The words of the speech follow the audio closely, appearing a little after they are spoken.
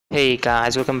Hey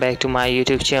guys, welcome back to my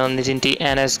YouTube channel Nitin T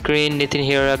and Green. Nitin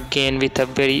here again with a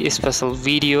very special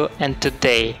video, and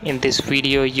today in this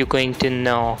video you're going to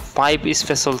know 5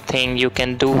 special things you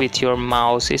can do with your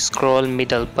mouse scroll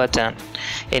middle button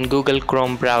in Google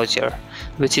Chrome browser,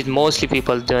 which is mostly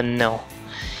people don't know.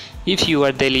 If you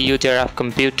are daily user of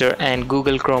computer and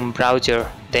Google Chrome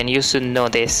browser, then you should know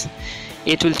this.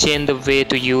 It will change the way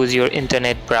to use your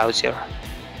internet browser.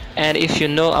 And if you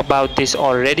know about this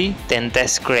already, then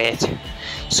that's great.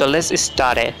 So let's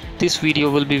start it. This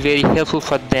video will be very helpful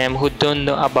for them who don't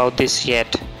know about this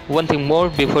yet. One thing more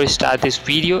before I start this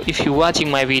video, if you're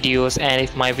watching my videos and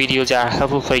if my videos are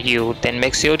helpful for you, then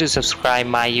make sure to subscribe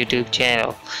my YouTube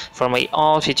channel for my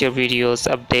all future videos,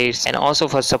 updates, and also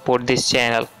for support this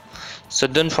channel. So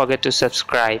don't forget to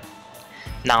subscribe.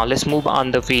 Now let's move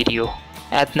on the video.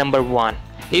 At number 1.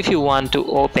 If you want to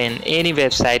open any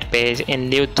website page in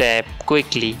new tab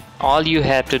quickly, all you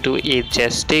have to do is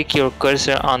just take your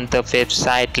cursor on the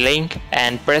website link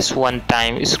and press one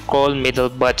time scroll middle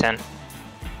button.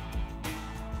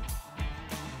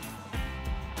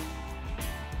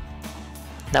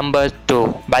 Number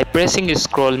 2. By pressing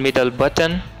scroll middle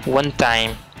button one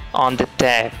time on the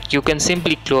tab, you can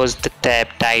simply close the tab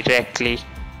directly.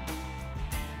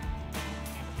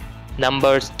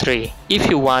 Number 3. If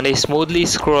you want a smoothly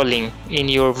scrolling in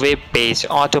your web page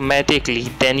automatically,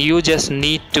 then you just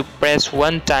need to press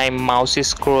one time mouse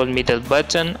scroll middle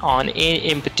button on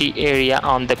any empty area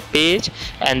on the page,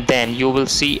 and then you will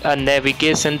see a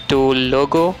navigation tool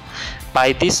logo.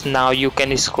 By this now you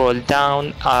can scroll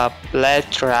down, up,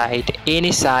 left, right,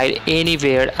 any side,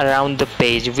 anywhere around the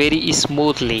page very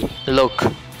smoothly. Look.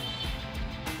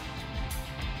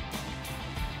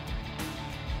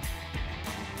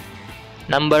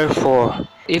 Number 4.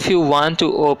 If you want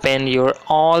to open your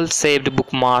all saved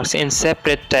bookmarks in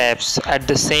separate tabs at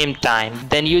the same time,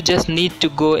 then you just need to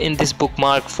go in this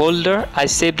bookmark folder. I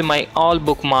saved my all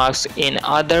bookmarks in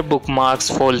other bookmarks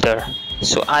folder.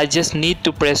 So I just need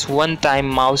to press one time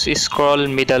mouse scroll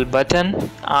middle button.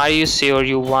 Are you sure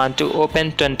you want to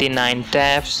open 29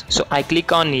 tabs? So I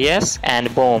click on yes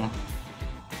and boom.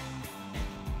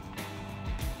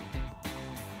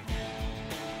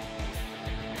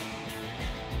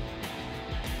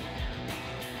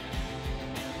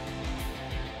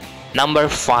 Number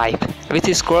 5. With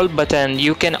the scroll button,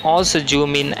 you can also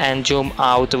zoom in and zoom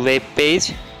out web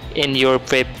page in your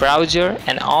web browser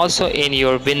and also in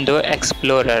your window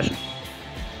explorer.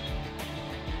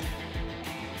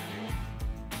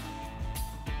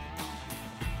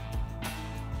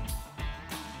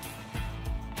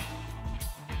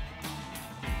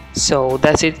 So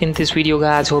that's it in this video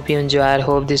guys. Hope you enjoyed.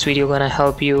 Hope this video gonna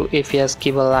help you. If yes,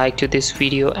 give a like to this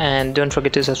video and don't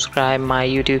forget to subscribe my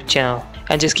YouTube channel,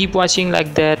 and just keep watching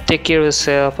like that. Take care of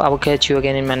yourself. I will catch you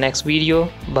again in my next video.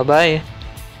 Bye bye.